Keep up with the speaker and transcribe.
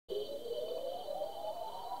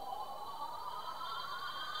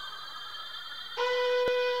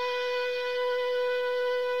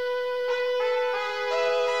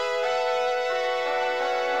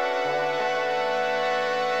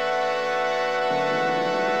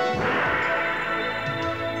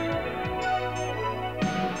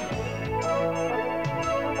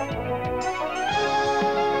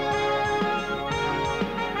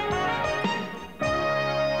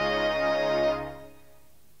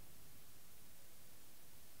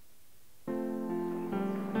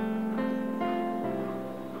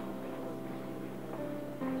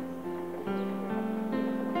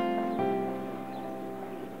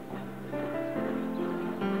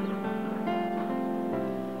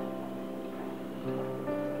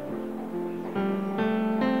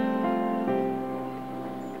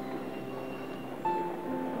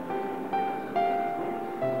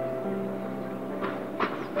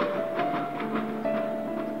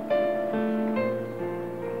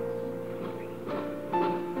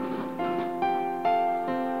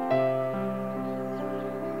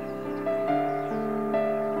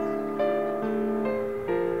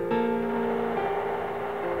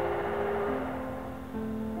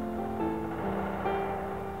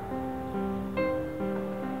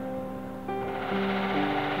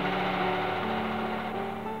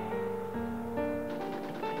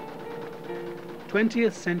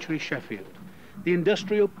20th century Sheffield, the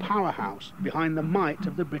industrial powerhouse behind the might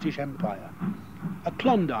of the British Empire, a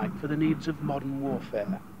Klondike for the needs of modern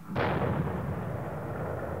warfare.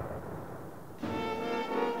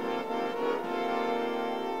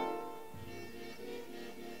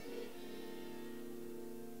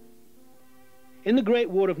 In the Great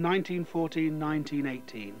War of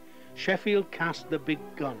 1914-1918, Sheffield cast the big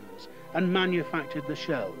guns and manufactured the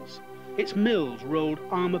shells. Its mills rolled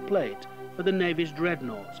armour plate for the Navy's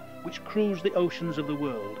dreadnoughts, which cruised the oceans of the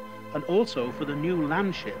world, and also for the new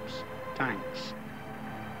land ships, tanks.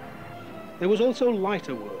 There was also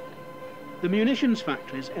lighter work. The munitions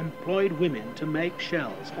factories employed women to make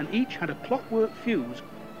shells, and each had a clockwork fuse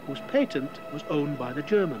whose patent was owned by the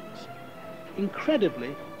Germans.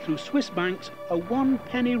 Incredibly, through Swiss banks, a 1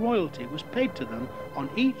 penny royalty was paid to them on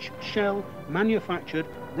each shell manufactured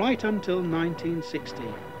right until 1916,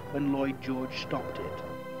 when Lloyd George stopped it.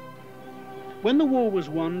 When the war was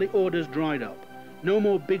won, the orders dried up. No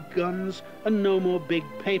more big guns and no more big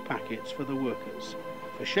pay packets for the workers.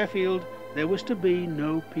 For Sheffield, there was to be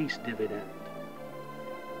no peace dividend.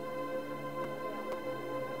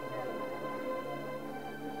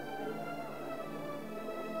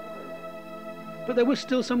 But there was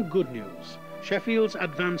still some good news. Sheffield's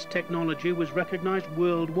advanced technology was recognised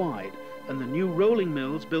worldwide, and the new rolling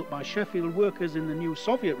mills built by Sheffield workers in the new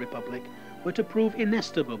Soviet Republic were to prove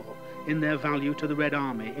inestimable in their value to the Red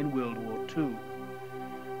Army in World War II.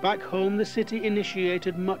 Back home, the city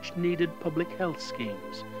initiated much-needed public health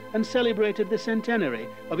schemes and celebrated the centenary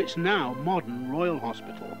of its now modern Royal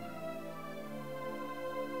Hospital.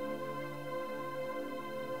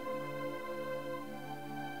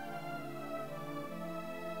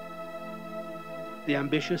 The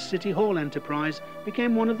ambitious City Hall enterprise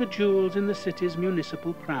became one of the jewels in the city's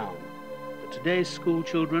municipal crown. But today's school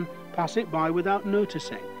children pass it by without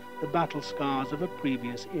noticing the battle scars of a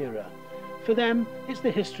previous era. For them, it's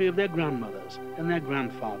the history of their grandmothers and their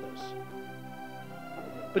grandfathers.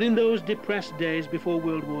 But in those depressed days before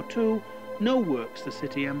World War II, no works the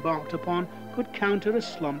city embarked upon could counter a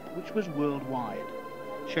slump which was worldwide.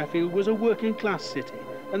 Sheffield was a working-class city,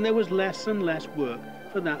 and there was less and less work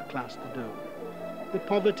for that class to do. The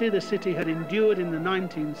poverty the city had endured in the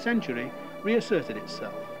 19th century reasserted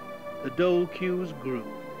itself. The dole queues grew.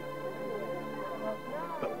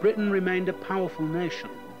 But Britain remained a powerful nation.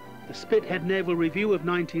 The Spithead Naval Review of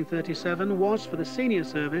 1937 was, for the senior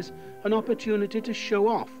service, an opportunity to show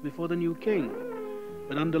off before the new king.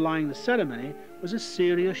 But underlying the ceremony was a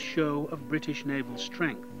serious show of British naval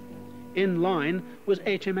strength. In line was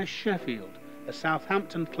HMS Sheffield, a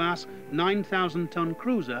Southampton-class 9,000-ton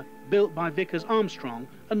cruiser built by Vickers Armstrong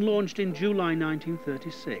and launched in July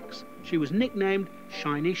 1936. She was nicknamed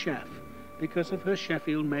Shiny Chef because of her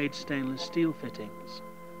Sheffield-made stainless steel fittings.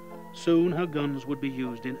 Soon her guns would be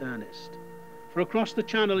used in earnest. For across the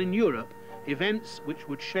Channel in Europe, events which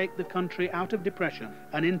would shake the country out of depression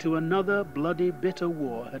and into another bloody, bitter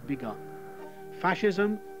war had begun.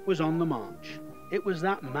 Fascism was on the march. It was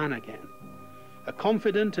that man again. A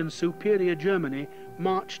confident and superior Germany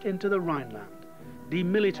marched into the Rhineland,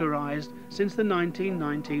 demilitarized since the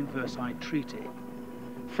 1919 Versailles Treaty.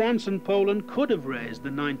 France and Poland could have raised the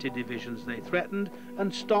 90 divisions they threatened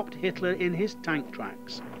and stopped Hitler in his tank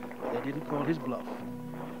tracks. They didn't call his bluff.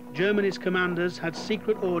 Germany's commanders had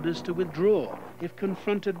secret orders to withdraw if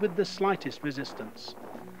confronted with the slightest resistance.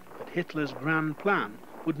 But Hitler's grand plan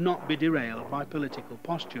would not be derailed by political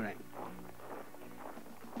posturing.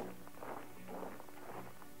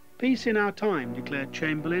 Peace in our time, declared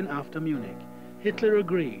Chamberlain after Munich. Hitler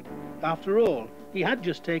agreed. After all, he had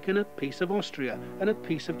just taken a piece of Austria and a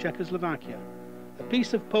piece of Czechoslovakia. A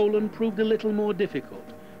piece of Poland proved a little more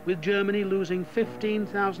difficult, with Germany losing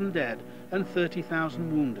 15,000 dead and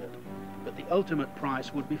 30,000 wounded. But the ultimate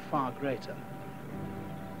price would be far greater.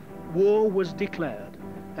 War was declared,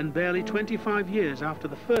 and barely 25 years after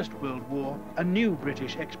the First World War, a new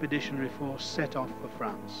British expeditionary force set off for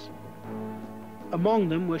France. Among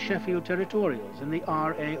them were Sheffield Territorials in the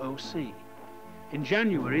RAOC. In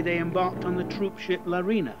January, they embarked on the troop ship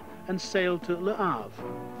Larina and sailed to Le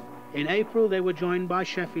Havre. In April, they were joined by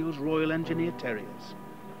Sheffield's Royal Engineer Terriers.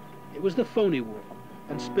 It was the phony war,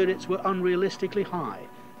 and spirits were unrealistically high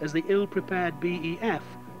as the ill-prepared BEF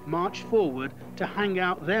marched forward to hang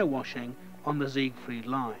out their washing on the Siegfried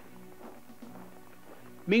Line.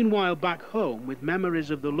 Meanwhile, back home, with memories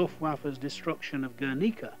of the Luftwaffe's destruction of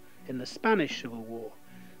Guernica in the Spanish Civil War,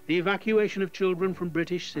 the evacuation of children from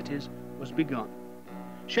British cities was begun.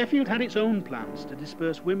 Sheffield had its own plans to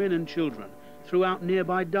disperse women and children throughout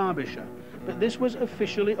nearby Derbyshire, but this was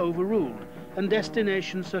officially overruled, and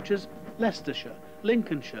destinations such as Leicestershire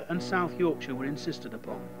Lincolnshire and South Yorkshire were insisted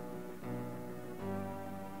upon.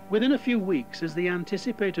 Within a few weeks, as the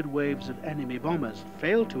anticipated waves of enemy bombers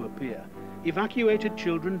failed to appear, evacuated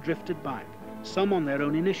children drifted back, some on their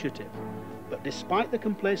own initiative. But despite the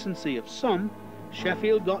complacency of some,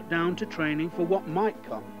 Sheffield got down to training for what might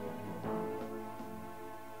come.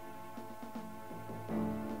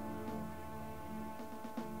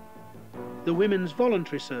 The Women's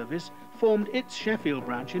Voluntary Service formed its Sheffield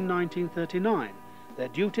branch in 1939. Their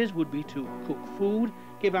duties would be to cook food,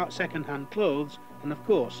 give out second-hand clothes, and of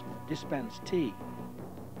course, dispense tea.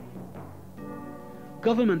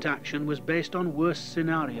 Government action was based on worst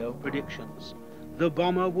scenario predictions. The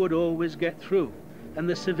bomber would always get through, and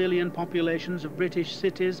the civilian populations of British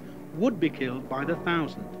cities would be killed by the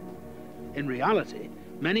thousand. In reality,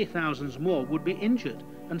 many thousands more would be injured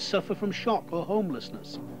and suffer from shock or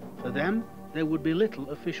homelessness. For them, there would be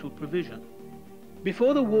little official provision.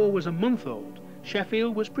 Before the war was a month old,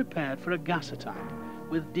 Sheffield was prepared for a gas attack,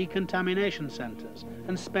 with decontamination centres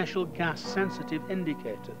and special gas-sensitive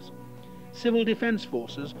indicators. Civil defence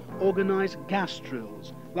forces organised gas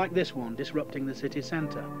drills, like this one disrupting the city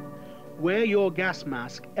centre. Wear your gas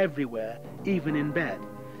mask everywhere, even in bed.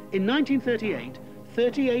 In 1938,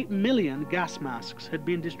 38 million gas masks had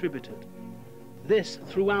been distributed. This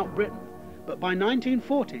throughout Britain, but by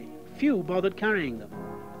 1940, few bothered carrying them.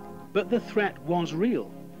 But the threat was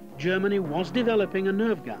real. Germany was developing a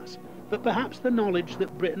nerve gas, but perhaps the knowledge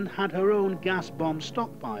that Britain had her own gas bomb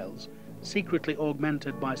stockpiles, secretly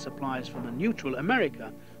augmented by supplies from a neutral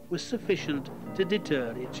America, was sufficient to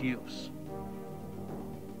deter its use.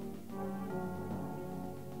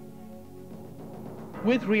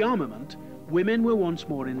 With rearmament, women were once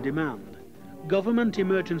more in demand. Government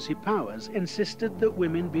emergency powers insisted that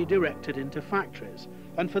women be directed into factories,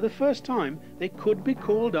 and for the first time they could be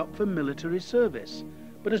called up for military service,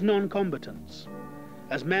 but as non-combatants.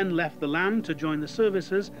 As men left the land to join the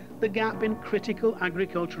services, the gap in critical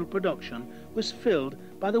agricultural production was filled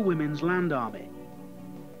by the Women's Land Army.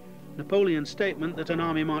 Napoleon's statement that an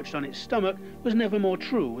army marched on its stomach was never more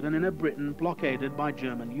true than in a Britain blockaded by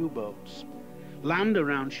German U-boats. Land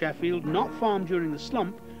around Sheffield, not farmed during the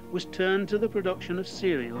slump, was turned to the production of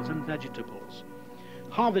cereals and vegetables.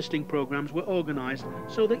 Harvesting programs were organised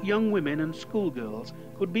so that young women and schoolgirls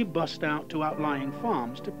could be bussed out to outlying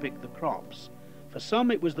farms to pick the crops. For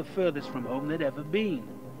some, it was the furthest from home they'd ever been.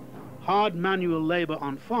 Hard manual labour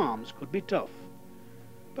on farms could be tough.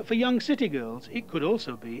 But for young city girls, it could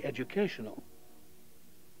also be educational.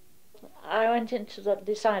 I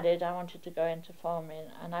decided I wanted to go into farming,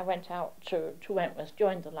 and I went out to Wentworth,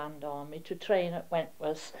 joined the Land Army to train at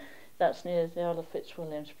Wentworth. That's near the old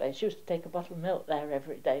Fitzwilliam's place. Used to take a bottle of milk there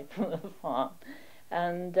every day from the farm.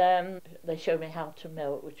 And they showed me how to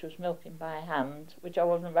milk, which was milking by hand, which I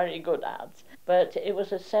wasn't very good at. But it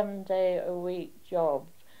was a 7-day-a-week job,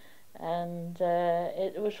 and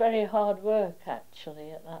it was very hard work,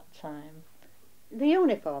 actually, at that time. The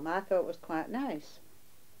uniform I thought was quite nice.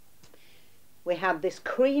 We had this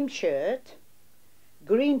cream shirt,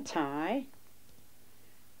 green tie,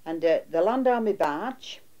 and the Land Army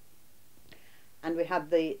badge, and we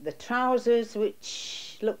had the trousers,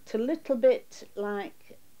 which looked a little bit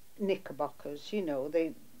like knickerbockers, you know,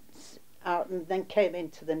 they out and then came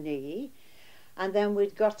into the knee, and then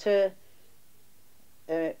we'd got a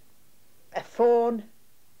fawn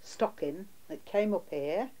stocking that came up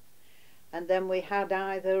here, and then we had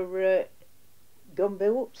either gum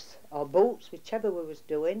boots or boots, whichever we was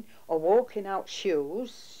doing, or walking out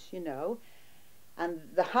shoes, you know, and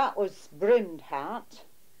the hat was brimmed hat,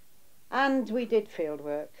 and we did field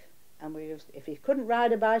work, and we used, if you couldn't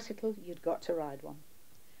ride a bicycle, you'd got to ride one,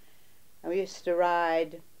 and we used to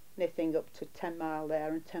ride anything up to 10 mile there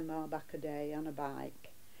and 10 mile back a day on a bike.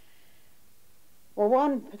 Well,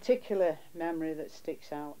 one particular memory that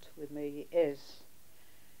sticks out with me is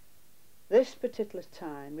this particular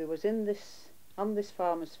time we was in this on this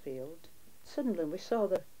farmer's field. Suddenly we saw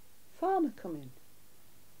the farmer coming,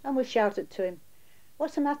 and we shouted to him,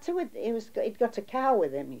 "What's the matter with?" He'd got a cow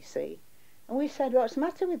with him, you see, and we said, "What's the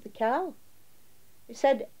matter with the cow?" He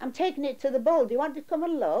said, "I'm taking it to the bull. Do you want to come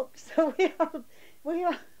and look?" So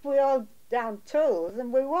we all down tools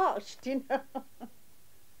and we watched, you know.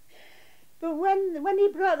 But when he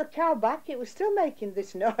brought the cow back, it was still making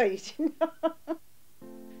this noise, you know.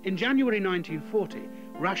 In January 1940,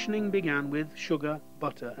 rationing began with sugar,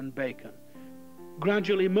 butter and bacon.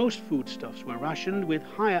 Gradually, most foodstuffs were rationed with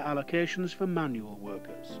higher allocations for manual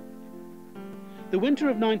workers. The winter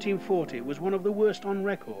of 1940 was one of the worst on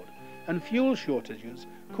record, and fuel shortages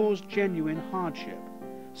caused genuine hardship.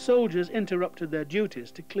 Soldiers interrupted their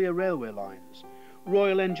duties to clear railway lines.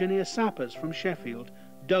 Royal Engineer sappers from Sheffield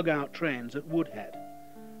dug out trains at Woodhead.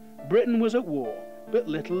 Britain was at war, but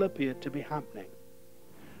little appeared to be happening.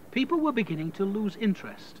 People were beginning to lose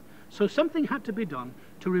interest, so something had to be done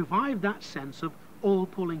to revive that sense of all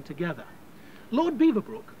pulling together. Lord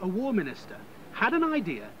Beaverbrook, a war minister, had an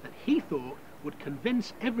idea that he thought would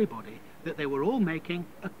convince everybody that they were all making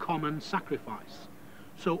a common sacrifice.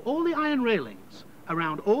 So all the iron railings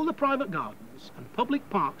around all the private gardens and public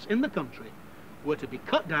parks in the country were to be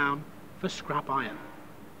cut down for scrap iron.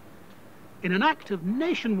 In an act of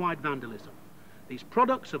nationwide vandalism, these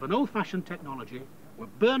products of an old-fashioned technology were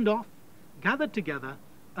burned off, gathered together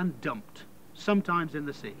and dumped, sometimes in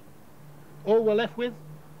the sea. All we're left with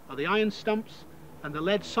are the iron stumps and the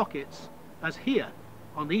lead sockets, as here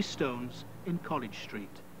on these stones in College Street.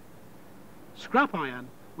 Scrap iron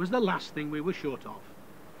was the last thing we were short of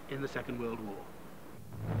in the Second World War.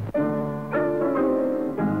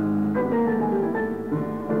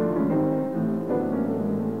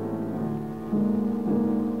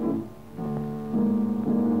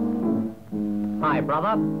 Hi,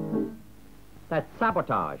 brother. That's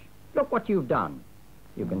sabotage. Look what you've done.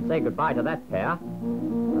 You can say goodbye to that pair.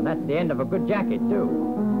 And that's the end of a good jacket, too.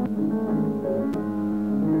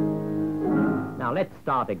 Now, let's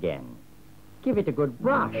start again. Give it a good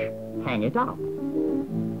brush. Hang it up.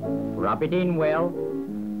 Rub it in well.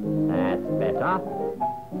 That's better.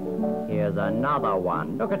 Here's another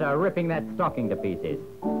one. Look at her ripping that stocking to pieces.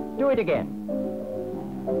 Do it again.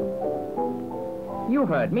 You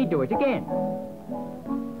heard me. Do it again.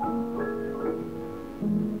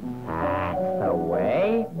 That's the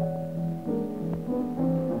way.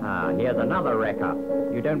 Here's another wrecker.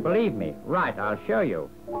 You don't believe me? Right, I'll show you.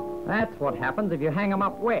 That's what happens if you hang them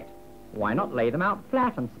up wet. Why not lay them out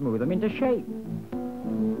flat and smooth them into shape?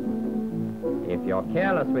 If you're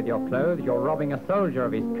careless with your clothes, you're robbing a soldier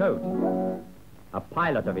of his coat, a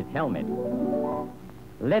pilot of his helmet.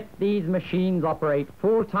 Let these machines operate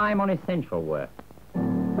full-time on essential work.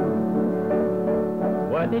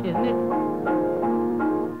 Worth it, isn't it?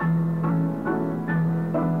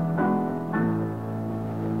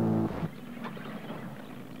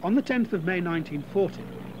 On the 10th of May 1940,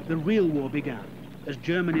 the real war began, as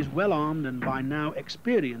Germany's well-armed and by now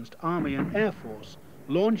experienced army and air force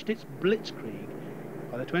launched its blitzkrieg.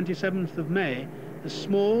 By the 27th of May, the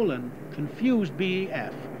small and confused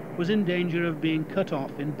BEF was in danger of being cut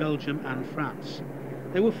off in Belgium and France.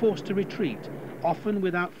 They were forced to retreat, often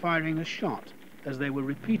without firing a shot, as they were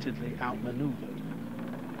repeatedly outmaneuvered.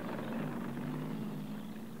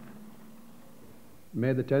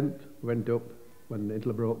 May the 10th went up when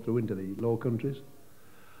Hitler broke through into the Low Countries,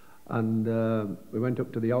 and we went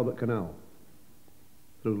up to the Albert Canal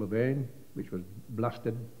through Louvain, which was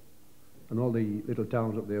blasted, and all the little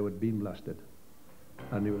towns up there had been blasted.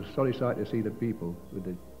 And it was a sorry sight to see the people with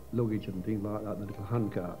the luggage and things like that, and the little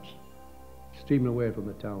hand carts streaming away from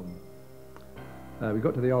the town. We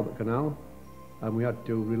got to the Albert Canal, and we had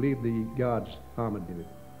to relieve the Guards armoured unit.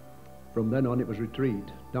 From then on, it was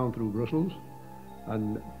retreat down through Brussels,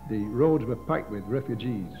 and the roads were packed with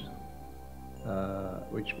refugees,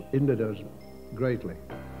 which hindered us greatly.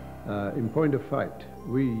 In point of fact,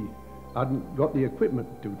 we hadn't got the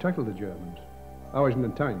equipment to tackle the Germans. I was in a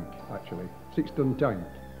tank, actually, 6-ton tank,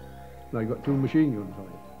 and I got 2 machine guns on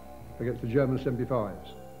it against the German 75s.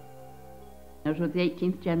 I was with the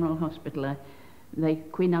 18th General Hospital, the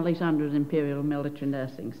Queen Alexandra's Imperial Military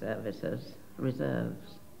Nursing Services,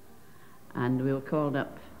 reserves, and we were called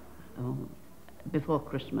up before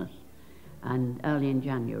Christmas, and early in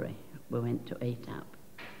January we went to ATAP,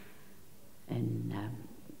 and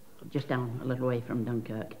just down a little way from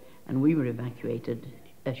Dunkirk, and we were evacuated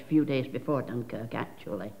a few days before Dunkirk,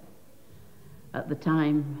 actually. At the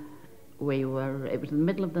time, it was in the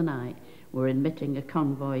middle of the night, we were admitting a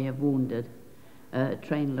convoy of wounded, a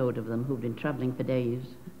trainload of them who'd been travelling for days,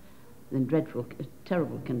 in dreadful,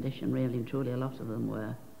 terrible condition, really and truly, a lot of them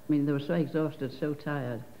were. I mean, they were so exhausted, so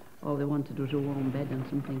tired, all they wanted was a warm bed and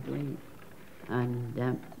something to eat.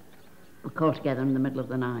 And we called together in the middle of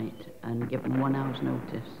the night and given 1 hour's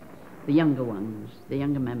notice. The younger ones, the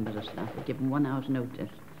younger members of staff, were given 1 hour's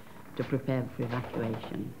notice to prepare for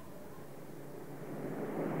evacuation.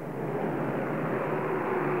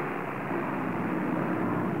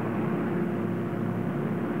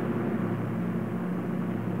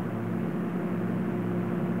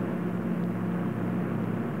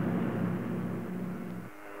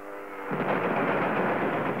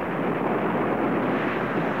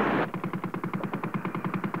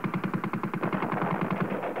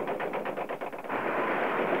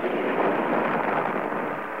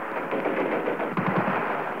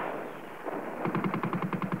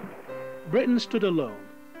 Britain stood alone,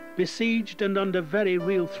 besieged and under very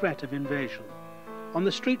real threat of invasion. On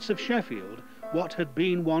the streets of Sheffield, what had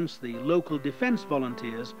been once the local defence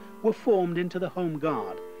volunteers were formed into the Home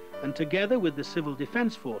Guard, and together with the Civil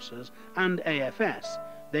Defence Forces and AFS,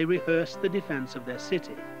 they rehearsed the defence of their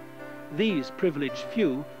city. These privileged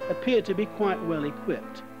few appeared to be quite well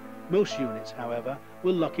equipped. Most units, however,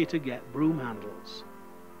 were lucky to get broom handles.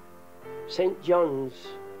 St John's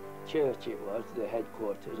Church it was, the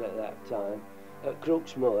headquarters at that time, at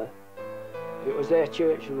Crooksmoor. It was their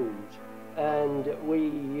church rooms, and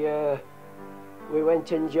we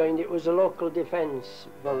went and joined. It was the local defence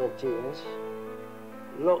volunteers.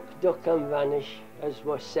 Look, duck and vanish, as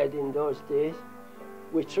was said in those days.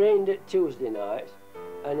 We trained at Tuesday night,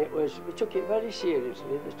 and we took it very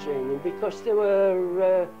seriously, the training, because they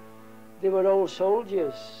were old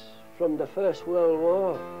soldiers from the First World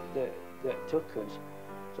War that took us.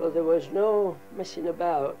 So there was no messing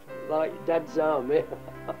about like Dad's army.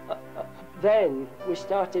 Then we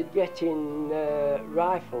started getting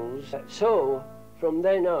rifles. So from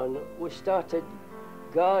then on, we started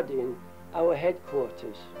guarding our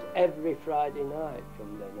headquarters every Friday night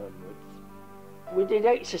from then onwards. We did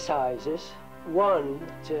exercises, one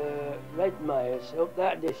to Redmires up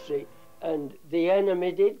that district, and the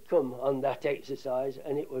enemy did come on that exercise,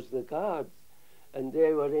 and it was the guards, and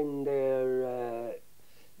they were in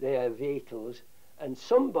their vehicles, and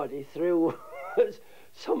somebody threw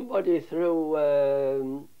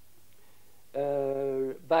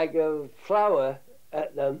a bag of flour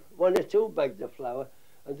at them, 1 or 2 bags of flour,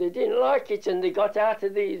 and they didn't like it, and they got out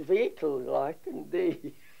of these vehicles, like, and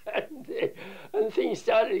things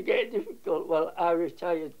started to get difficult. Well, I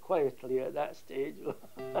retired quietly at that stage.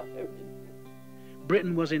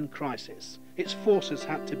 Britain was in crisis. Its forces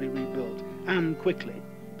had to be rebuilt, and quickly.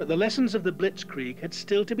 But the lessons of the Blitzkrieg had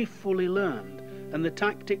still to be fully learned, and the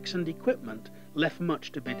tactics and equipment left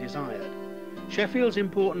much to be desired. Sheffield's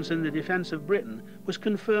importance in the defence of Britain was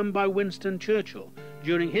confirmed by Winston Churchill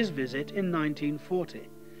during his visit in 1940.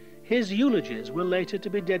 His eulogies were later to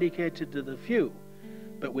be dedicated to the few,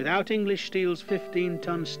 but without English Steel's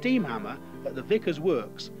 15-ton steam hammer at the Vickers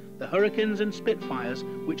Works, the Hurricanes and Spitfires,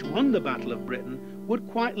 which won the Battle of Britain, would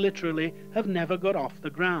quite literally have never got off the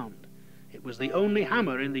ground. It was the only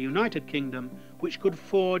hammer in the United Kingdom which could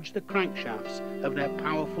forge the crankshafts of their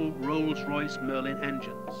powerful Rolls-Royce Merlin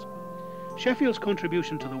engines. Sheffield's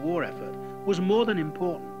contribution to the war effort was more than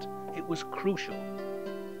important, it was crucial.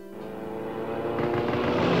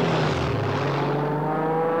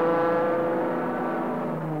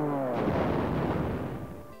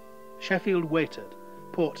 Sheffield waited.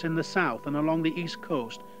 Ports in the south and along the east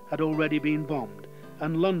coast had already been bombed,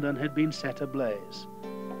 and London had been set ablaze.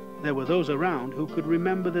 There were those around who could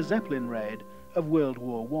remember the Zeppelin raid of World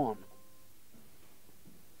War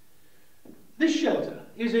I. This shelter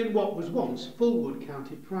is in what was once Fulwood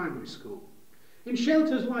County Primary School. In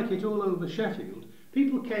shelters like it all over Sheffield,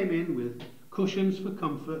 people came in with cushions for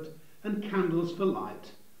comfort and candles for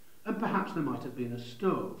light, and perhaps there might have been a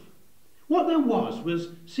stove. What there was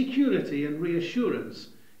security and reassurance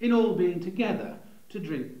in all being together to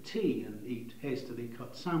drink tea and eat hastily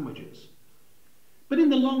cut sandwiches. But in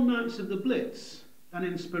the long nights of the Blitz and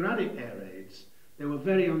in sporadic air raids, they were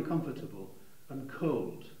very uncomfortable and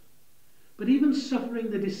cold. But even suffering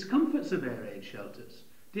the discomforts of air raid shelters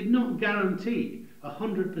did not guarantee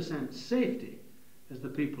 100% safety, as the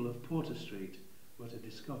people of Porter Street were to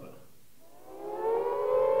discover.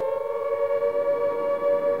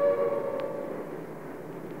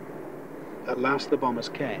 At last the bombers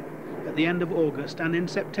came, at the end of August and in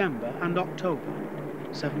September and October.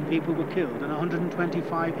 7 people were killed and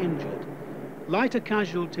 125 injured. Lighter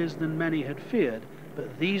casualties than many had feared,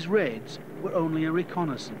 but these raids were only a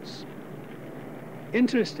reconnaissance.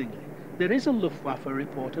 Interestingly, there is a Luftwaffe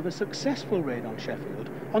report of a successful raid on Sheffield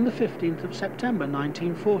on the 15th of September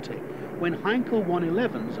 1940, when Heinkel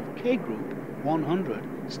 111s of K Group 100,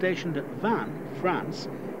 stationed at Vannes, France,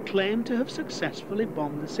 claimed to have successfully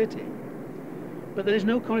bombed the city. But there is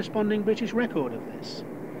no corresponding British record of this.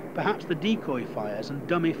 Perhaps the decoy fires and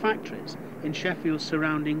dummy factories in Sheffield's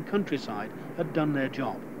surrounding countryside had done their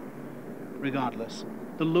job. Regardless,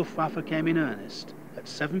 the Luftwaffe came in earnest at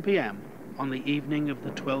 7 p.m. on the evening of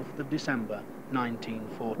the 12th of December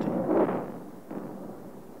 1940.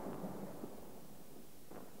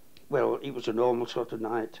 Well, it was a normal sort of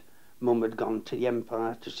night. Mum had gone to the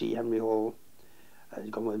Empire to see Henry Hall.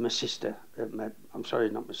 I'd gone with my sister, I'm sorry,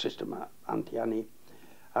 not my sister, my Auntie Annie.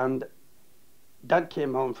 And Dad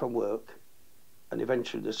came home from work, and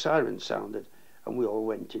eventually the siren sounded, and we all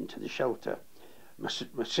went into the shelter. My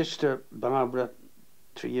sister Barbara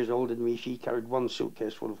 3 years older than me. She carried one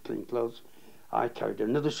suitcase full of clean clothes. I carried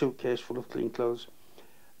another suitcase full of clean clothes.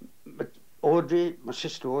 But Audrey, my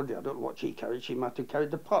sister Audrey, I don't know what she carried. She might have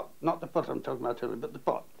carried the pot. Not the pot I'm talking about earlier, but the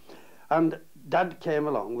pot. And Dad came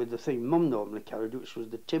along with the thing Mum normally carried, which was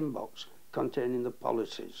the tin box containing the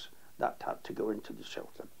policies that had to go into the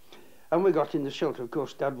shelter. And we got in the shelter. Of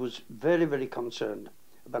course, Dad was very, very concerned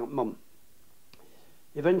about Mum.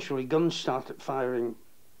 Eventually, guns started firing,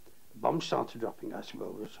 bombs started dropping, I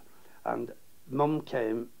suppose, and Mum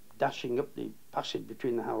came dashing up the passage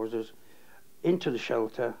between the houses into the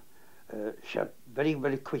shelter. She had very,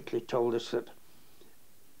 very quickly told us that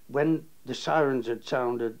when the sirens had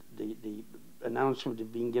sounded, the announcement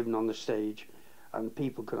had been given on the stage, and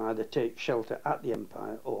people could either take shelter at the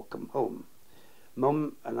Empire or come home.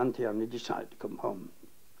 Mum and Auntie Annie decided to come home.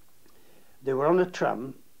 They were on a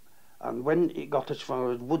tram, and when it got as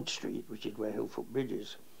far as Wood Street, which is where Hillfoot Bridge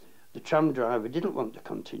is, the tram driver didn't want to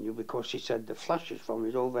continue because he said the flashes from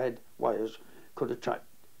his overhead wires could attract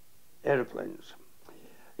aeroplanes.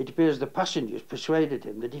 It appears the passengers persuaded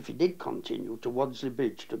him that if he did continue to Wadsley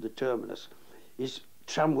Bridge to the terminus, his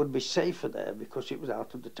tram would be safer there because it was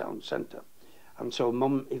out of the town centre. And so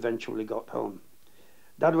Mum eventually got home.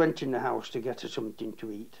 Dad went in the house to get her something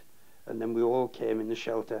to eat, and then we all came in the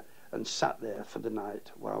shelter and sat there for the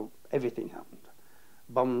night while everything happened.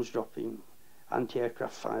 Bombs dropping,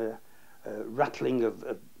 anti-aircraft fire, rattling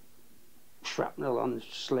of shrapnel on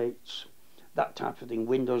slates, that type of thing,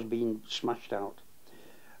 windows being smashed out.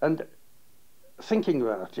 And thinking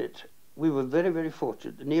about it, we were very, very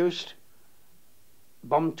fortunate. The nearest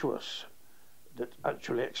bomb to us that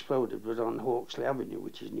actually exploded was on Hawksley Avenue,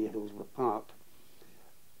 which is near Hillsborough Park.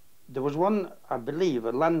 There was one, I believe,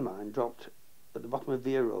 a landmine dropped at the bottom of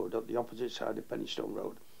Veer Road, at the opposite side of Pennystone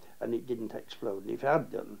Road, and it didn't explode. And if it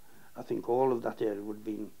had done, I think all of that area would have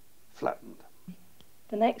been flattened.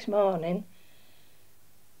 The next morning,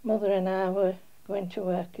 Mother and I were going to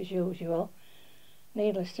work as usual.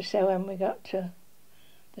 Needless to say, when we got to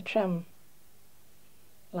the tram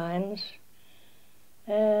lines,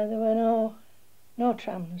 there were no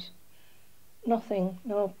trams, nothing,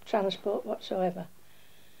 no transport whatsoever.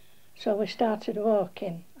 So we started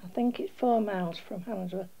walking. I think it's 4 miles from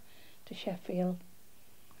Handsworth to Sheffield.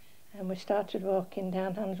 And we started walking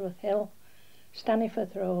down Handsworth Hill,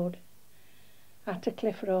 Stanyforth Road,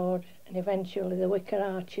 Attercliffe Road, and eventually the Wicker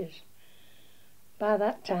Arches. By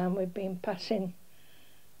that time we'd been passing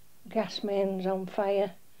gas mains on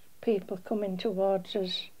fire, people coming towards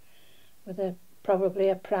us with probably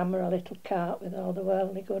a pram or a little cart with all the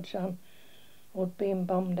worldly goods on, wood being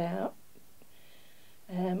bombed out.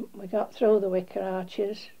 We got through the Wicker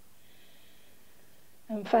Arches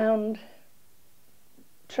and found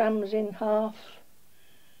trams in half,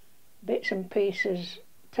 bits and pieces,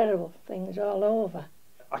 terrible things all over.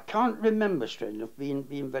 I can't remember, straight enough,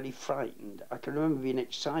 being very frightened. I can remember being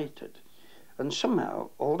excited. And somehow,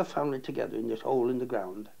 all the family together in this hole in the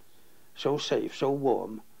ground, so safe, so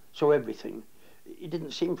warm, so everything, it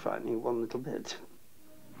didn't seem frightening one little bit.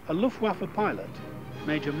 A Luftwaffe pilot,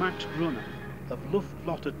 Major Max Brunner, of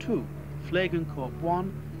Luftflotte 2, Flagenkorb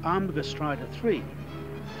 1, Armbruster 3,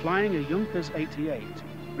 flying a Junkers 88,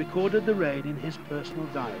 recorded the raid in his personal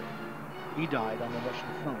diary. He died on the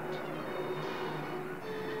Russian front.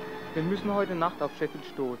 Wir müssen heute Nacht auf Sheffield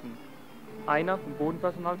stoßen. Einer vom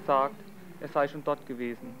Bodenpersonal sagt, er sei schon dort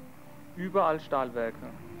gewesen. Überall Stahlwerke.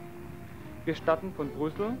 Wir starten von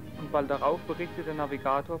Brüssel und bald darauf berichtet der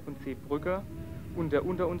Navigator von Seebrücke und der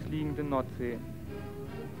unter uns liegenden Nordsee.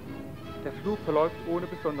 Der Flug verläuft ohne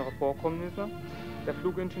besondere Vorkommnisse. Der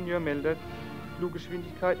Flugingenieur meldet, die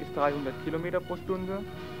Fluggeschwindigkeit ist 300 km pro Stunde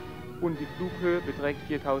und die Flughöhe beträgt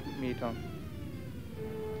 4000 Meter.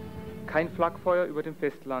 Kein Flakfeuer über dem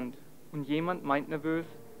Festland und jemand meint nervös,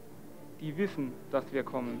 die wissen, dass wir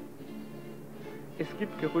kommen. Es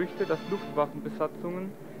gibt Gerüchte, dass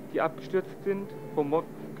Luftwaffenbesatzungen, die abgestürzt sind, vom Mob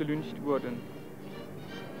gelyncht wurden.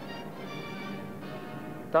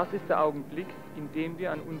 Das ist der Augenblick, in dem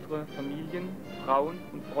wir an unsere Familien, Frauen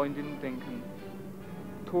und Freundinnen denken.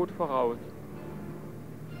 Tod voraus.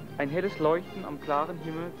 Ein helles Leuchten am klaren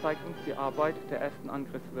Himmel zeigt uns die Arbeit der ersten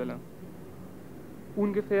Angriffswelle.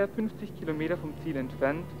 Ungefähr 50 Kilometer vom Ziel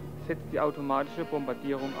entfernt setzt die automatische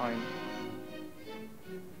Bombardierung ein.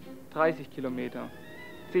 30 Kilometer,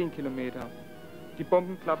 10 Kilometer. Die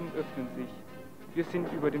Bombenklappen öffnen sich. Wir sind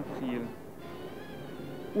über dem Ziel.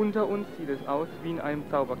 Unter uns sieht es aus wie in einem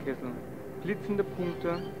Zauberkessel. Blitzende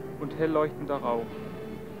Punkte und hell leuchtender Rauch.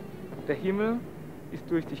 Der Himmel ist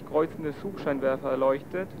durch sich kreuzende Suchscheinwerfer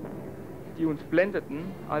erleuchtet die uns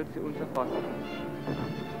blendeten, als sie uns erfassten.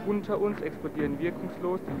 Unter uns explodieren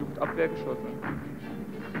wirkungslos die Luftabwehrgeschosse.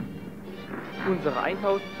 Unsere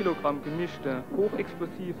 1000 Kilogramm gemischte,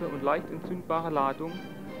 hochexplosive und leicht entzündbare Ladung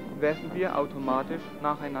werfen wir automatisch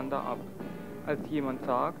nacheinander ab, als jemand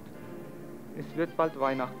sagt, es wird bald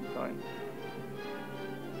Weihnachten sein.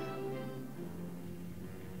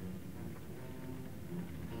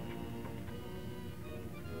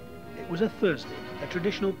 It was a Thursday, a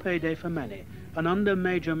traditional payday for many, and under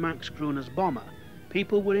Major Max Gruner's bomber,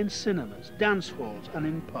 people were in cinemas, dance halls and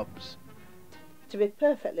in pubs. To be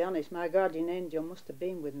perfectly honest, my guardian angel must have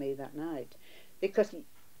been with me that night, because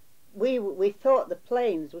we thought the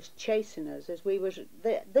planes was chasing us as we was,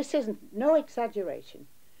 this isn't no exaggeration,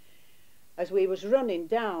 as we was running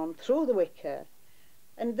down through the wicker,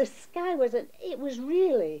 and the sky was, it was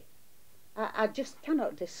really, I just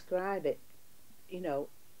cannot describe it, you know.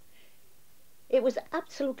 It was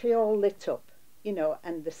absolutely all lit up, you know,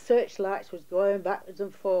 and the searchlights was going backwards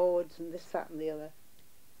and forwards and this, that and the other.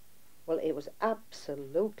 Well, it was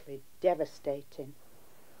absolutely devastating.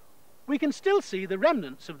 We can still see the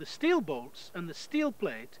remnants of the steel bolts and the steel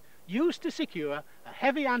plate used to secure a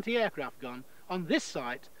heavy anti-aircraft gun on this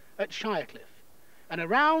site at Shirecliffe. And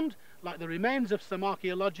around, like the remains of some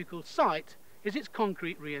archaeological site, is its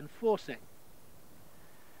concrete reinforcing.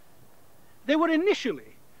 There were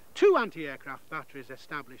initially 2 anti-aircraft batteries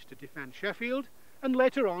established to defend Sheffield, and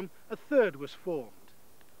later on a third was formed.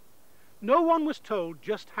 No one was told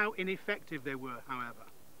just how ineffective they were, however.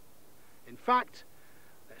 In fact,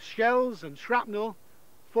 their shells and shrapnel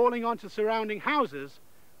falling onto surrounding houses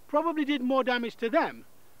probably did more damage to them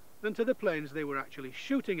than to the planes they were actually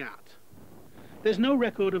shooting at. There's no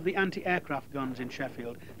record of the anti-aircraft guns in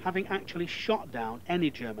Sheffield having actually shot down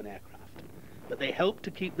any German aircraft, but they helped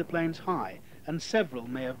to keep the planes high, and several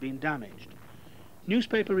may have been damaged.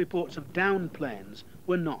 Newspaper reports of downed planes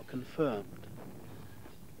were not confirmed.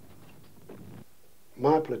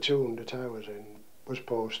 My platoon that I was in was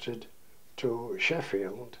posted to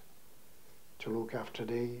Sheffield to look after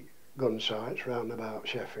the gun sites round about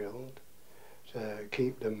Sheffield, to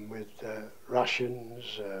keep them with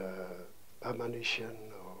rations, ammunition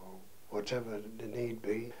or whatever the need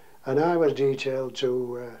be. And I was detailed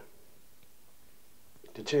to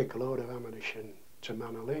take a load of ammunition to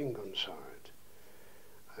Manor Lane gun site.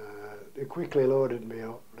 They quickly loaded me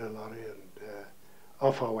up the lorry and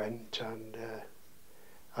off I went, and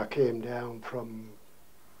I came down from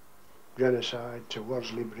Grenoside to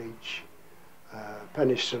Worsley Bridge,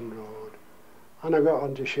 Penistone Road, and I got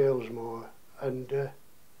onto Shalesmoor, and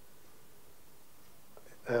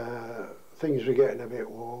things were getting a bit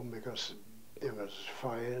warm because there was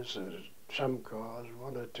fires, there was tramcars,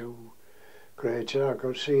 1 or 2 crates, and I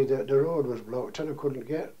could see that the road was blocked and I couldn't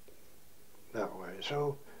get that way.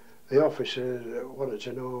 So the officer wanted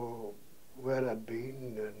to know where I'd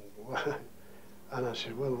been and what. And I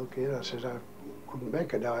said, well, look here, I said, I couldn't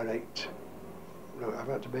make a direct, I've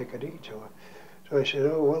had to make a detour. So he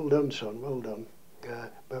said, oh, well done, son, well done.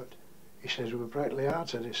 But he says, we're practically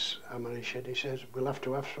out of this ammunition. He says, we'll have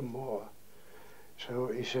to have some more. So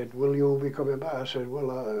he said, will you be coming back? I said,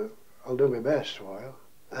 well, I'll do my best a while.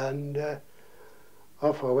 And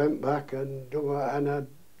off I went back and I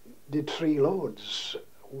did 3 loads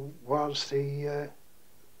whilst the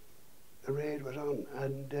raid was on.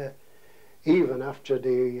 And even after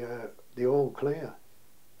the all clear,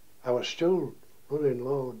 I was still running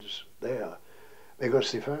loads there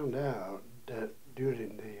because they found out that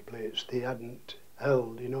during the Blitz they hadn't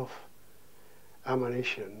held enough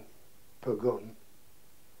ammunition per gun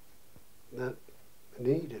that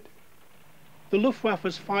they needed. The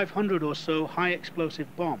Luftwaffe's 500 or so high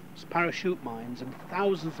explosive bombs, parachute mines and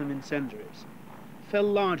thousands of incendiaries fell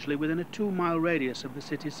largely within a 2-mile radius of the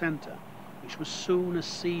city centre, which was soon a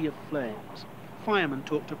sea of flames. Firemen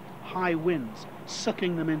talked of high winds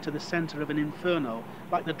sucking them into the centre of an inferno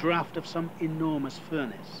like the draft of some enormous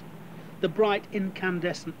furnace. The bright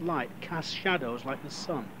incandescent light cast shadows like the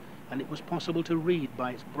sun, and it was possible to read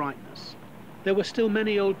by its brightness. There were still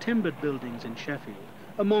many old timbered buildings in Sheffield,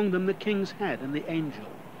 among them the King's Head and the Angel.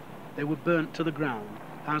 They were burnt to the ground,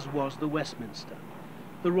 as was the Westminster,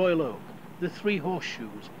 the Royal Oak, the 3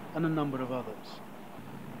 Horseshoes and a number of others.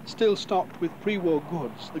 Still stocked with pre-war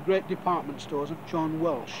goods, the great department stores of John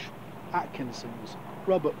Welsh, Atkinson's,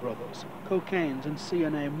 Robert Brothers, Cocaine's and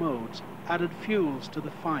C&A Modes added fuels to the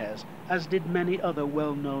fires, as did many other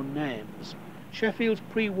well-known names. Sheffield's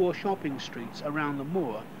pre-war shopping streets around the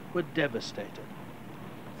moor were devastated.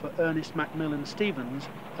 For Ernest Macmillan Stevens,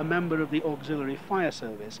 a member of the Auxiliary Fire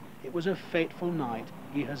Service, it was a fateful night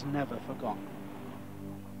he has never forgotten.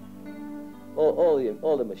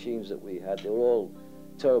 all the machines that we had, they were all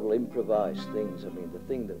terrible improvised things. I mean, the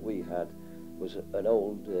thing that we had was an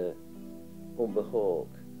old Humber Hawk,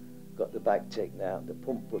 got the back taken out, the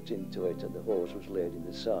pump put into it, and the hose was laid in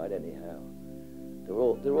the side anyhow. They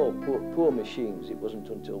were all poor machines. It wasn't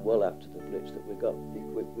until well after the Blitz that we got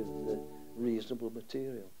equipped with reasonable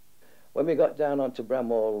material. When we got down onto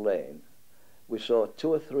Bramhall Lane, we saw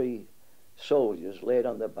 2 or 3 soldiers laid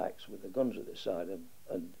on their backs with the guns at the side,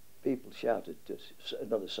 and people shouted,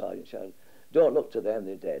 another sergeant shouted, "Don't look to them,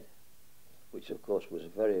 they're dead," which of course was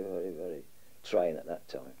very, very, very trying at that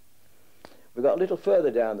time. We got a little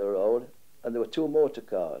further down the road, and there were 2 motor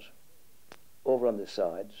cars over on the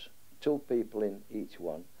sides, 2 people in each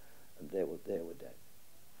one, and they were dead.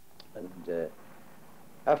 And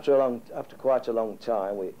after quite a long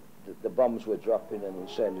time, the bombs were dropping and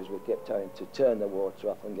incendiaries. We kept having to turn the water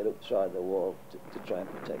off and get up the side of the wall to try and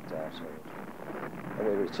protect ourselves. And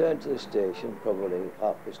we returned to the station probably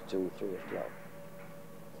 2:30, 3 o'clock,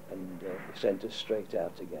 and they sent us straight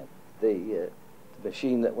out again. The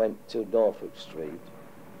machine that went to Norfolk Street,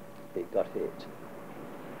 it got hit.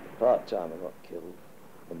 The part-timer got killed,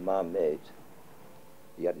 and my mate,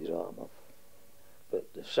 he had his arm off.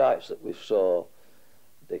 But the sights that we saw,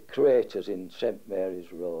 the craters in St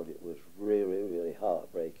Mary's Road, it was really, really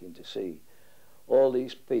heartbreaking to see all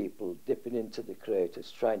these people dipping into the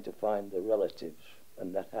craters trying to find their relatives,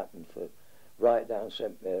 and that happened for right down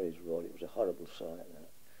St Mary's Road. It was a horrible sight. That.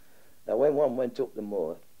 Now when one went up the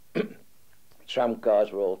moor, tram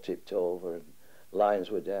cars were all tipped over and lines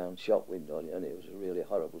were down, shop windows, and it was a really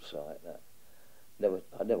horrible sight. That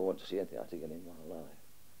I never want to see anything like that again in my life.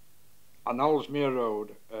 On Oldsmere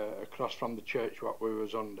Road, across from the church what we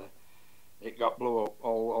was under, it got blew up,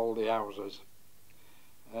 all the houses,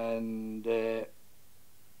 and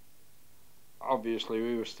obviously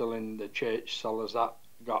we were still in the church cellars. That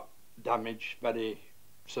got damaged very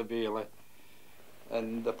severely,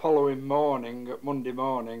 and the following morning, Monday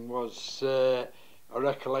morning, was I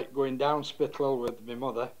recollect going down Spittal with my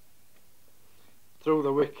mother through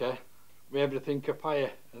the wicker with everything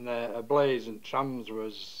afire and ablaze, and trams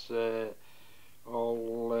was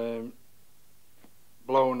all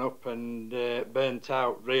blown up and burnt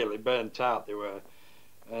out, really burnt out they were,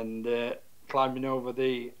 and climbing over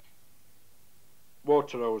the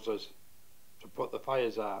water hoses to put the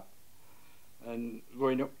fires out, and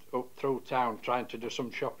going up through town trying to do some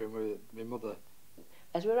shopping with my mother.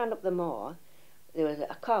 As we ran up the moor, there was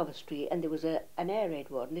a Carver Street, and there was an air raid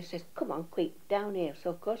ward, and they said, "Come on, quick, down here." So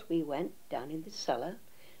of course we went down in the cellar,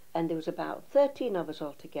 and there was about 13 of us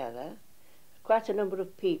altogether, quite a number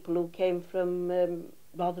of people who came from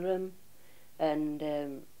Rotherham, and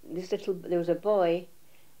there was a boy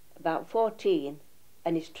about 14,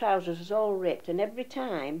 and his trousers was all ripped, and every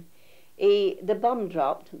time the bomb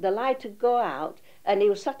dropped, the light would go out, and he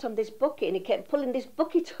was sat on this bucket, and he kept pulling this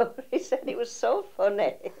bucket over his head. It was so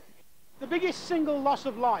funny. The biggest single loss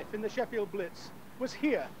of life in the Sheffield Blitz was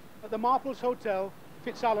here at the Marples Hotel,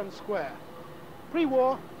 Fitzallen Square.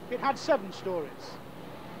 Pre-war, it had 7 stories.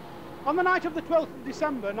 On the night of the 12th of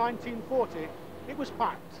December 1940, it was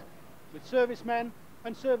packed with servicemen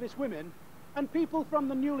and servicewomen and people from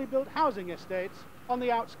the newly built housing estates on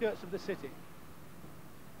the outskirts of the city.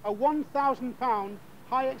 A 1,000-pound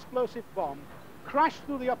high explosive bomb crashed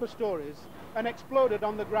through the upper stories and exploded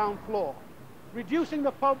on the ground floor, reducing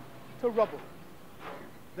the pub to rubble.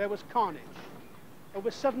 There was carnage. Over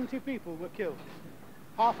 70 people were killed.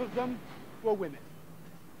 Half of them were women.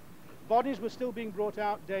 Bodies were still being brought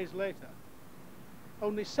out days later.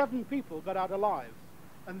 Only 7 people got out alive,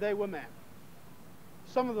 and they were men.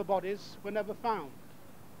 Some of the bodies were never found.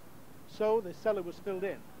 So the cellar was filled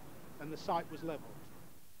in, and the site was levelled.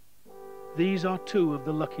 These are 2 of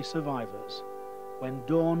the lucky survivors. When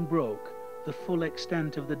dawn broke, the full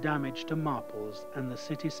extent of the damage to Marples and the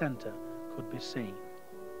city centre could be seen.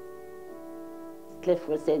 Cliff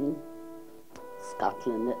was in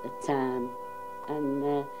Scotland at the time,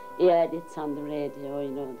 and he heard it on the radio, you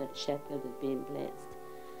know, that Sheffield had been blitzed.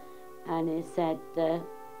 And he said,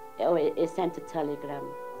 he sent a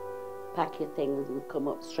telegram, "Pack your things and come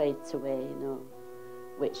up straight away," you know,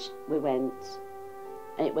 which we went.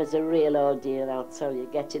 And it was a real ordeal, I'll tell you,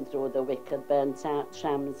 getting through the wicker, burnt out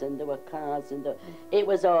trams, and there were cars, and it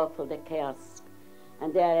was awful, the chaos.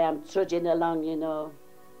 And there I am trudging along, you know,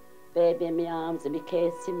 baby in my arms and my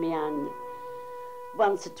case in my hand.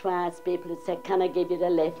 Once or twice people had said, "Can I give you a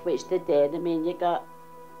lift?" which they did. I mean, you got,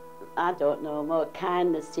 I don't know, more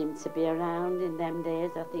kindness seemed to be around in them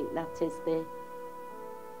days. I think that is the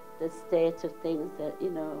state of things, that,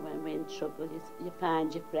 you know, when we're in trouble, you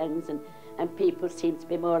find your friends, and people seem to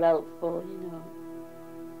be more helpful, you know.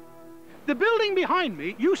 The building behind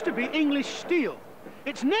me used to be English Steel.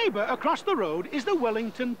 Its neighbour across the road is the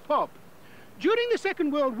Wellington pub. During the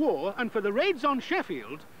Second World War and for the raids on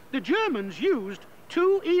Sheffield, the Germans used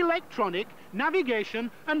two electronic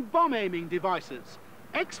navigation and bomb aiming devices,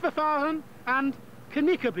 X-Verfahren and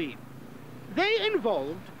Knickerbeam. They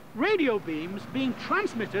involved radio beams being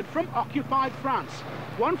transmitted from occupied France,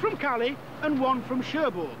 one from Calais and one from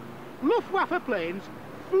Cherbourg. Luftwaffe planes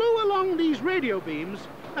flew along these radio beams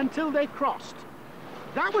until they crossed.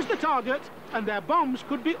 That was the target, and their bombs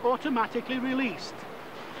could be automatically released.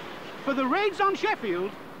 For the raids on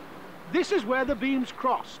Sheffield, this is where the beams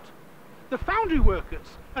crossed. The foundry workers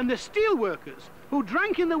and the steel workers who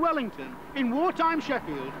drank in the Wellington in wartime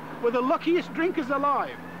Sheffield were the luckiest drinkers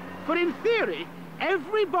alive. For in theory,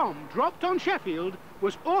 every bomb dropped on Sheffield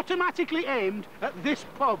was automatically aimed at this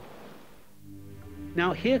pub.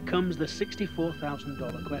 Now here comes the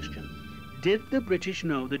 $64,000 question. Did the British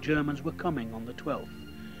know the Germans were coming on the 12th?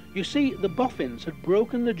 You see, the boffins had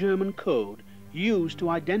broken the German code used to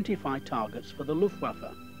identify targets for the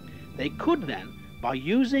Luftwaffe. They could then, by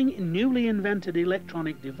using newly invented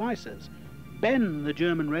electronic devices, bend the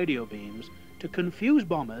German radio beams to confuse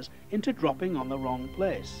bombers into dropping on the wrong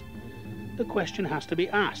place. The question has to be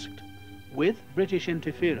asked. With British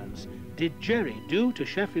interference, did Jerry do to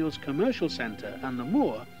Sheffield's commercial centre and the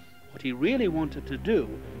moor what he really wanted to do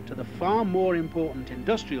to the far more important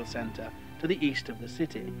industrial centre to the east of the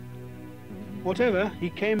city? Whatever, he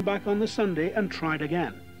came back on the Sunday and tried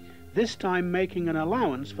again, this time making an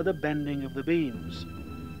allowance for the bending of the beams.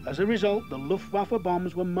 As a result, the Luftwaffe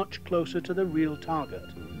bombs were much closer to the real target,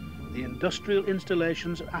 the industrial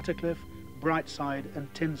installations at Attercliffe, Brightside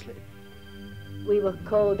and Tinsley. We were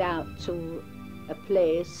called out to a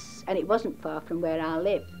place, and it wasn't far from where I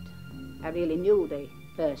lived. I really knew the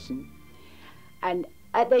person. And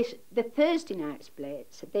at the Thursday night's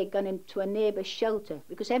Blitz, they'd gone into a neighbour's shelter,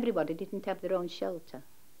 because everybody didn't have their own shelter.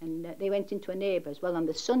 And they went into a neighbour's. Well, on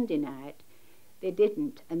the Sunday night, they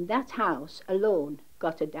didn't. And that house alone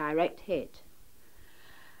got a direct hit.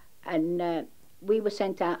 And we were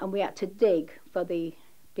sent out, and we had to dig for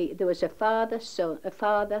there was a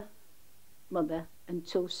father, mother and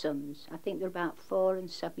two sons. I think they're about 4 and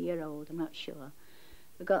 7 years old, I'm not sure.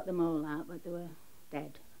 We got them all out, but they were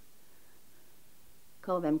dead.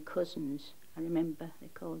 Called them cousins. I remember they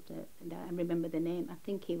called I remember the name. I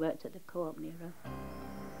think he worked at the co-op near her.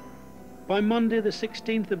 By Monday the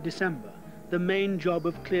 16th of December, the main job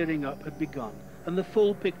of clearing up had begun, and the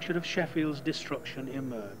full picture of Sheffield's destruction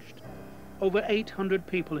emerged. Over 800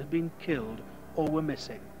 people had been killed or were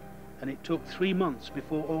missing, and it took 3 months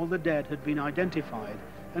before all the dead had been identified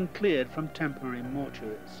and cleared from temporary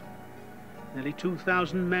mortuaries. Nearly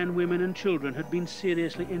 2,000 men, women and children had been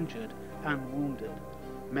seriously injured and wounded.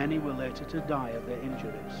 Many were later to die of their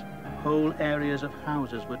injuries. Whole areas of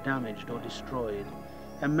houses were damaged or destroyed,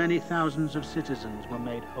 and many thousands of citizens were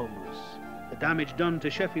made homeless. The damage done to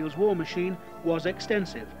Sheffield's war machine was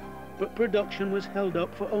extensive, but production was held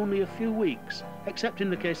up for only a few weeks, except in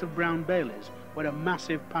the case of Brown Bailey's, where a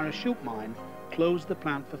massive parachute mine closed the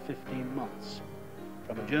plant for 15 months.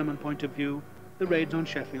 From a German point of view, the raids on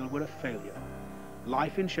Sheffield were a failure.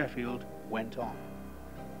 Life in Sheffield went on.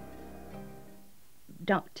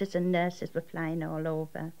 Doctors and nurses were flying all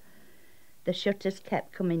over. The shutters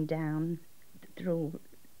kept coming down through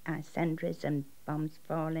incendiaries and bombs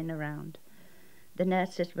falling around. The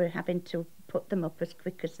nurses were having to put them up as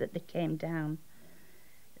quick as that they came down.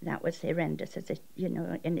 That was horrendous, as it, you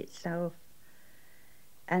know, in itself.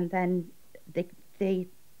 And then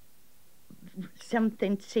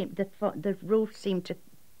something seemed, the roof seemed to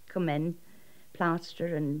come in,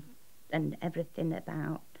 plaster and everything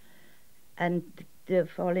about, and they were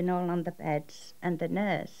falling all on the beds. And the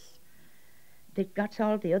nurse, they got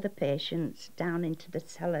all the other patients down into the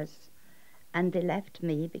cellars, and they left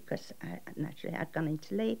me because naturally I'd gone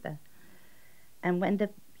into labour. And when the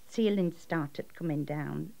ceiling started coming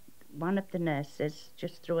down, one of the nurses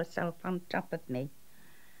just threw herself on top of me.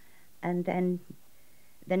 And then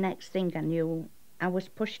the next thing I knew, I was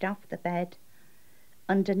pushed off the bed,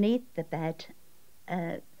 underneath the bed,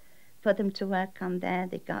 for them to work on there.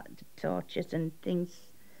 They got torches and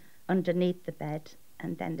things underneath the bed,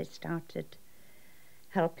 and then they started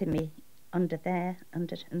helping me under there,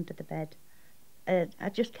 under the bed. I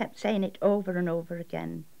just kept saying it over and over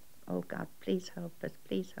again. Oh God, please help us,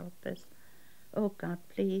 please help us. Oh God,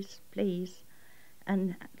 please, please.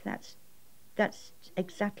 And that's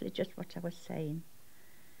exactly just what I was saying.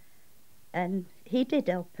 And he did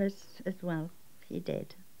help us as well, he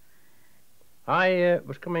did. I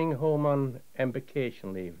was coming home on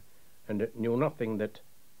embarkation leave and knew nothing that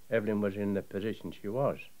Evelyn was in the position she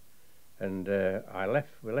was. And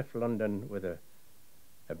we left London with a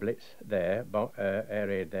Blitz there, air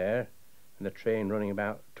raid there, and the train running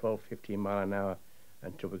about 12-15 miles an hour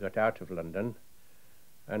until we got out of London.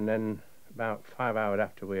 And then about 5 hours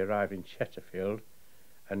after we arrived in Chesterfield,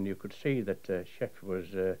 and you could see that Sheffield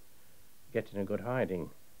was getting a good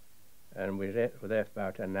hiding. And we were there for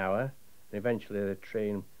about an hour, and eventually the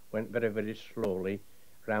train went very, very slowly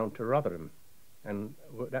round to Rotherham, and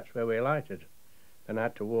that's where we alighted. Then I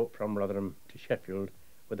had to walk from Rotherham to Sheffield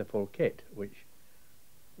with a full kit, which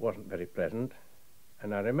wasn't very pleasant.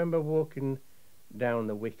 And I remember walking down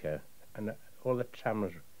the Wicker, and all the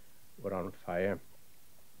trams were on fire,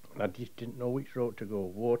 and I just didn't know which road to go.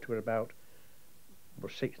 Water were about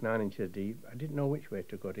 6-9 inches deep. I didn't know which way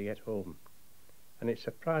to go to get home. And it's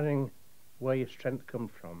surprising where your strength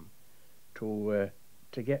comes from to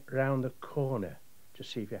get round the corner to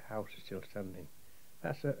see if your house is still standing.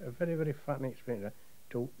 That's a very, very frightening experience,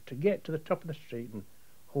 to get to the top of the street and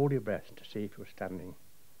hold your breath to see if it was standing.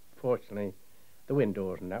 Fortunately, the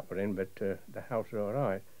windows and that were in, but the house was all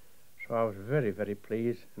right. So I was very, very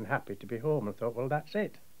pleased and happy to be home, and thought, well, that's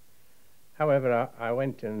it. However, I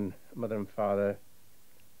went, and Mother and Father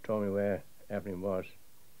told me where everything was.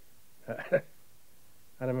 I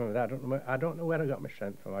remember that. I don't know where I got my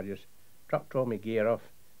strength from. I just dropped all my gear off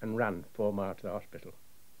and ran 4 miles to the hospital.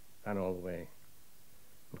 Ran all the way.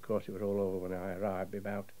 Of course, it was all over when I arrived,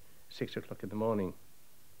 about 6 o'clock in the morning.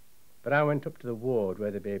 But I went up to the ward where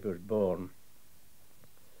the baby was born,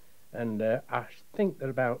 and I think there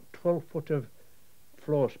about 12 foot of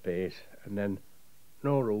floor space, and then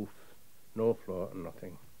no roof, no floor, and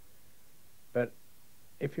nothing. But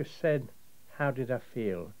if you said, how did I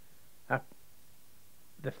feel?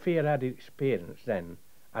 The fear I'd experienced then,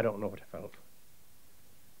 I don't know what I felt.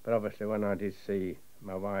 But obviously when I did see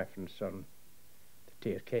my wife and son, the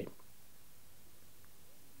tears came.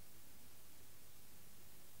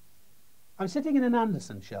 I'm sitting in an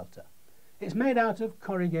Anderson shelter. It's made out of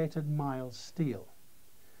corrugated mild steel.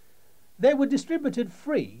 They were distributed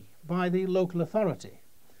free by the local authority,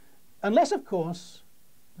 unless, of course,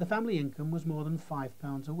 the family income was more than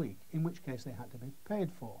 £5 a week, in which case they had to be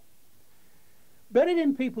paid for. Buried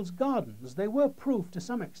in people's gardens, they were proof to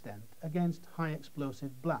some extent against high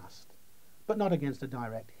explosive blast, but not against a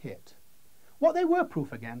direct hit. What they were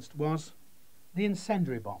proof against was the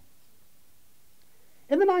incendiary bomb.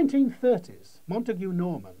 In the 1930s, Montague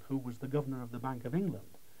Norman, who was the governor of the Bank of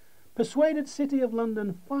England, persuaded City of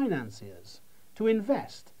London financiers to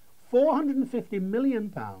invest £450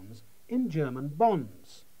 million in German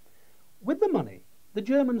bonds. With the money, the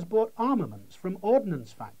Germans bought armaments from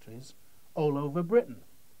ordnance factories all over Britain.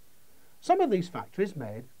 Some of these factories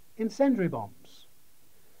made incendiary bombs.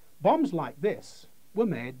 Bombs like this were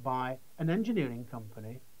made by an engineering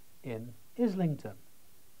company in Islington.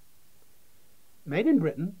 Made in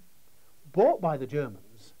Britain, bought by the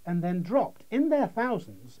Germans, and then dropped in their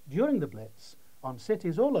thousands during the Blitz on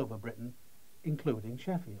cities all over Britain, including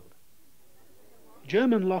Sheffield.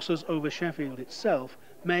 German losses over Sheffield itself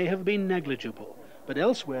may have been negligible, but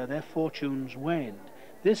elsewhere their fortunes waned.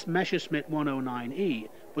 This Messerschmitt 109E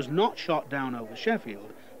was not shot down over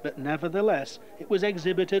Sheffield, but nevertheless it was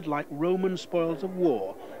exhibited like Roman spoils of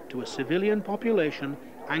war to a civilian population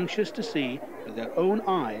anxious to see with their own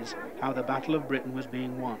eyes how the Battle of Britain was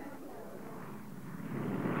being won.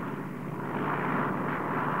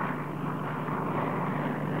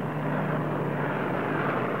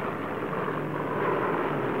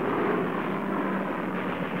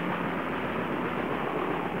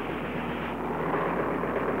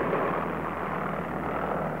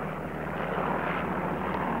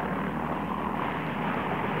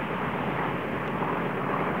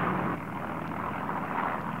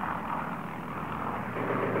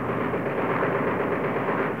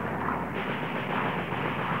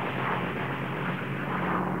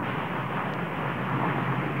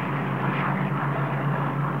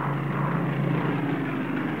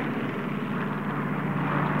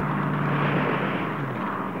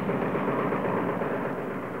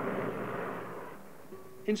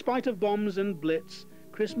 In spite of bombs and Blitz,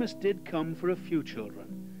 Christmas did come for a few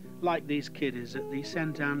children, like these kiddies at the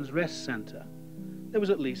St Anne's Rest Centre. There was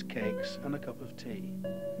at least cakes and a cup of tea.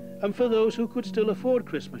 And for those who could still afford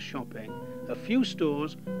Christmas shopping, a few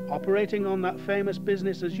stores, operating on that famous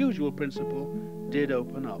business as usual principle, did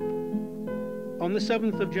open up. On the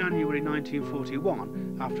 7th of January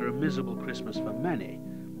 1941, after a miserable Christmas for many,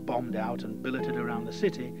 bombed out and billeted around the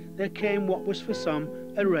city, there came what was for some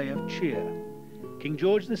a ray of cheer. King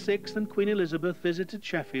George VI and Queen Elizabeth visited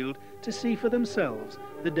Sheffield to see for themselves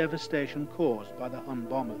the devastation caused by the Hun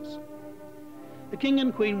bombers. The King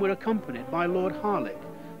and Queen were accompanied by Lord Harlech,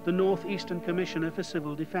 the North Eastern Commissioner for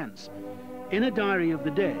Civil Defence. In a diary of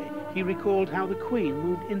the day, he recalled how the Queen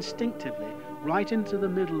moved instinctively right into the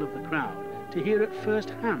middle of the crowd to hear at first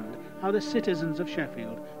hand how the citizens of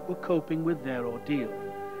Sheffield were coping with their ordeal.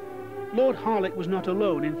 Lord Harlech was not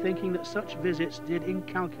alone in thinking that such visits did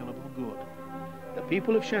incalculable good. The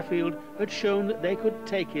people of Sheffield had shown that they could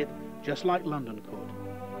take it just like London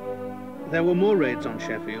could. There were more raids on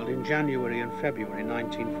Sheffield in January and February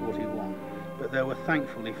 1941, but there were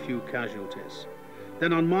thankfully few casualties.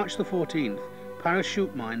 Then on March the 14th,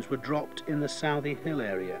 parachute mines were dropped in the Southie Hill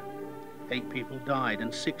area. 8 people died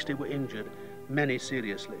and 60 were injured, many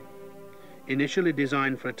seriously. Initially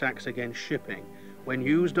designed for attacks against shipping, when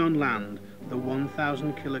used on land, the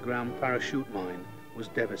 1,000-kilogram parachute mine was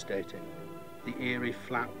devastating. The eerie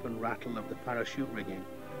flap and rattle of the parachute rigging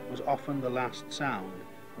was often the last sound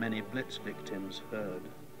many Blitz victims heard.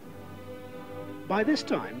 By this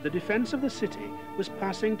time, the defence of the city was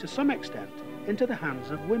passing to some extent into the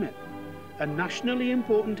hands of women. A nationally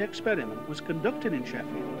important experiment was conducted in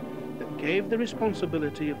Sheffield that gave the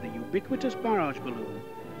responsibility of the ubiquitous barrage balloon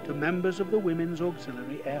to members of the Women's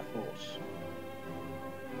Auxiliary Air Force.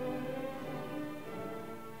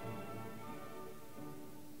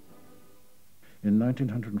 In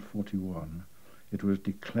 1941, it was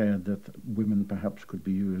declared that women perhaps could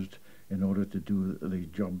be used in order to do the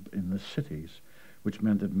job in the cities, which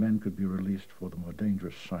meant that men could be released for the more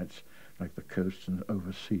dangerous sites like the coast and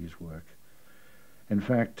overseas work. In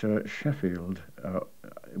fact, Sheffield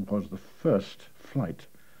was the first flight,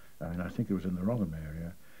 and I think it was in the Roland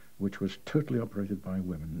area, which was totally operated by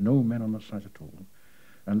women, no men on the site at all.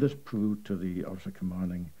 And this proved to the officer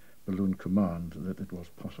commanding Balloon Command that it was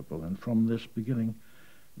possible. And from this beginning,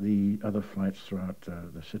 the other flights throughout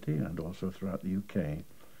the city and also throughout the UK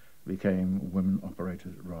became women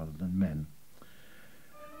operated rather than men.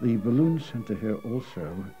 The balloon centre here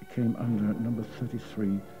also came under number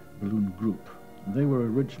 33 Balloon Group. They were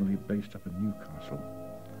originally based up in Newcastle.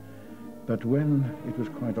 But when it was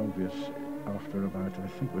quite obvious after about, I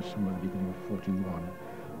think it was somewhere at the beginning of 41,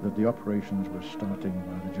 that the operations were starting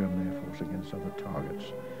by the German Air Force against other targets,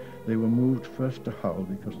 they were moved first to Hull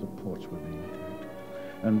because the ports were being attacked.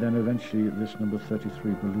 And then eventually this number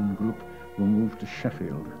 33 Balloon Group were moved to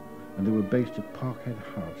Sheffield, and they were based at Parkhead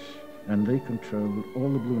House, and they controlled all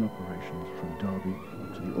the balloon operations from Derby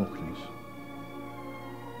to the Orkneys.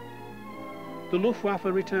 The Luftwaffe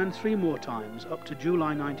returned 3 more times up to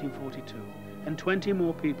July 1942, and 20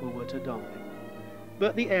 more people were to die.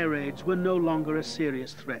 But the air raids were no longer a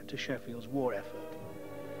serious threat to Sheffield's war effort.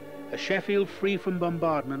 A Sheffield free from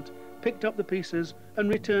bombardment picked up the pieces and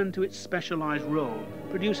returned to its specialised role,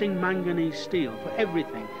 producing manganese steel for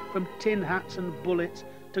everything from tin hats and bullets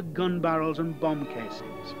to gun barrels and bomb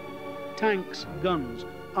casings. Tanks, guns,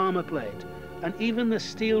 armour plate, and even the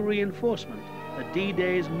steel reinforcement at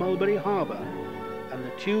D-Day's Mulberry Harbour, and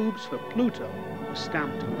the tubes for Pluto were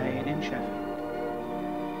stamped made in Sheffield.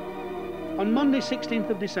 On Monday 16th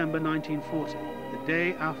of December 1940, the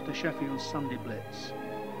day after Sheffield's Sunday Blitz,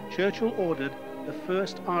 Churchill ordered the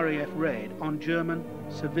first RAF raid on German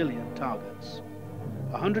civilian targets.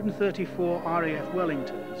 134 RAF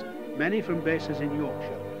Wellingtons, many from bases in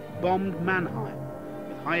Yorkshire, bombed Mannheim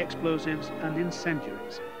with high explosives and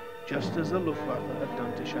incendiaries, just as the Luftwaffe had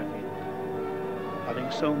done to Sheffield.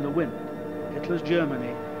 Having sown the wind, Hitler's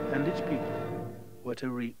Germany and its people were to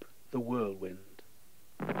reap the whirlwind.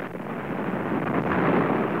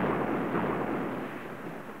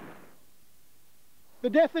 The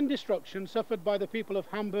death and destruction suffered by the people of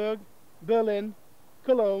Hamburg, Berlin,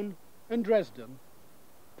 Cologne and Dresden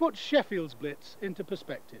puts Sheffield's Blitz into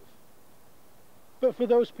perspective. But for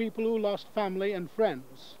those people who lost family and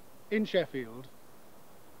friends in Sheffield,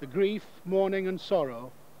 the grief, mourning and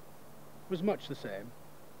sorrow was much the same.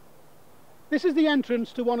 This is the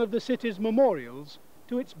entrance to one of the city's memorials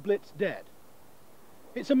to its Blitz dead.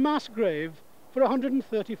 It's a mass grave for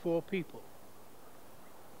 134 people.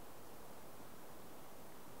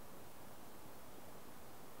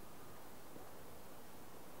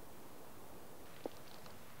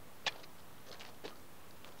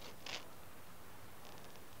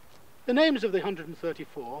 The names of the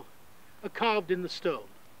 134 are carved in the stone.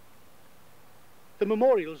 The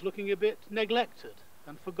memorial's looking a bit neglected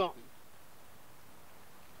and forgotten.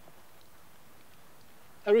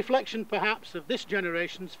 A reflection perhaps of this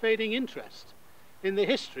generation's fading interest in the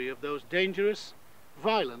history of those dangerous,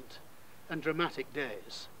 violent and dramatic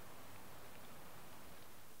days.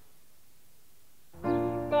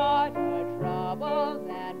 Got a trouble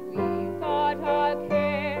that we